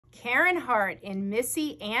Karen Hart in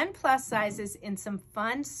Missy and plus sizes in some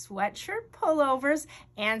fun sweatshirt pullovers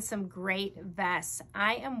and some great vests.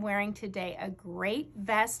 I am wearing today a great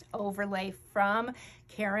vest overlay from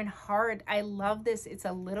Karen Hart. I love this. It's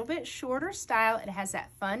a little bit shorter style. It has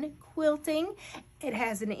that fun quilting. It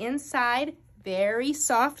has an inside very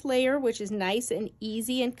soft layer, which is nice and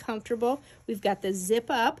easy and comfortable. We've got the zip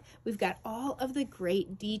up. We've got all of the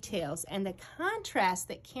great details, and the contrast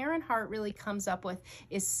that Karen Hart really comes up with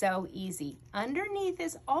is so easy. Underneath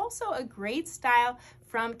is also a great style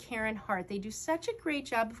from Karen Hart. They do such a great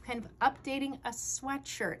job of kind of updating a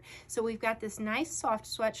sweatshirt. So we've got this nice soft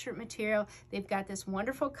sweatshirt material. They've got this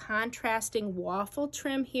wonderful contrasting waffle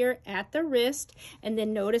trim here at the wrist, and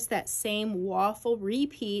then notice that same waffle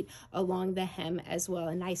repeat along the hem as well.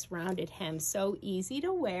 A nice rounded hem, so easy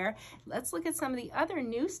to wear. Let's look at some of the other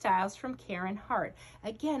new styles from Karen Hart.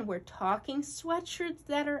 Again, we're talking sweatshirts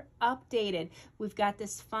that are updated. We've got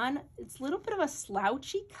this fun, it's a little bit of a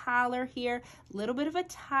slouchy collar here, a little bit of a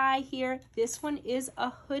tie here. This one is a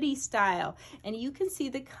hoodie style, and you can see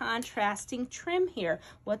the contrasting trim here.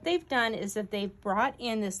 What they've done is that they've brought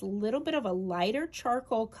in this little bit of a lighter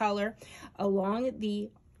charcoal color along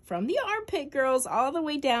from the armpit, girls, all the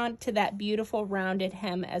way down to that beautiful rounded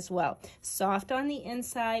hem as well. Soft on the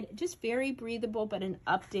inside, just very breathable, but an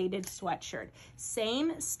updated sweatshirt.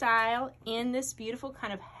 Same style in this beautiful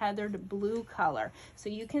kind of heathered blue color. So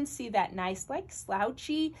you can see that nice, like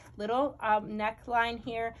slouchy little neckline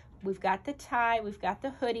here. We've got the tie, we've got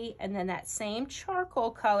the hoodie, and then that same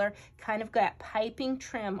charcoal color kind of got piping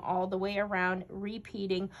trim all the way around,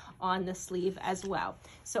 repeating on the sleeve as well.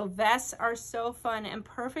 So vests are so fun and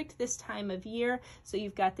perfect this time of year. So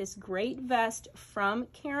you've got this great vest from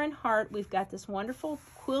Karen Hart. We've got this wonderful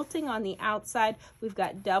quilting on the outside. We've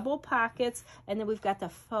got double pockets, and then we've got the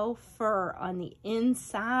faux fur on the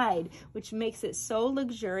inside, which makes it so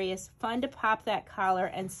luxurious, fun to pop that collar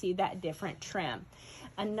and see that different trim.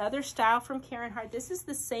 Another style from Karen Hart. This is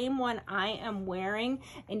the same one I am wearing,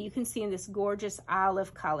 and you can see in this gorgeous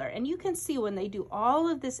olive color. And you can see when they do all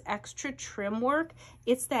of this extra trim work,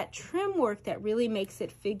 it's that trim work that really makes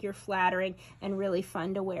it figure flattering and really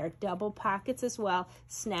fun to wear. Double pockets as well,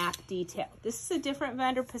 snap detail. This is a different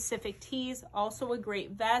vendor, Pacific Tees, also a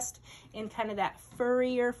great vest in kind of that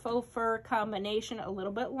furrier faux fur combination, a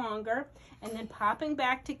little bit longer. And then popping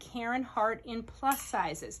back to Karen Hart in plus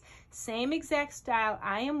sizes. Same exact style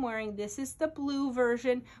I am wearing. This is the blue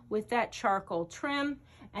version with that charcoal trim,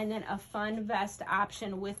 and then a fun vest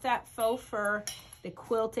option with that faux fur. The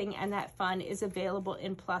quilting and that fun is available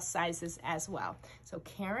in plus sizes as well. So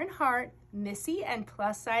Karen Hart, Missy, and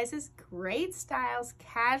plus sizes, great styles,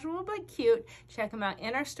 casual but cute. Check them out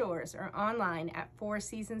in our stores or online at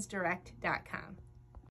fourseasonsdirect.com.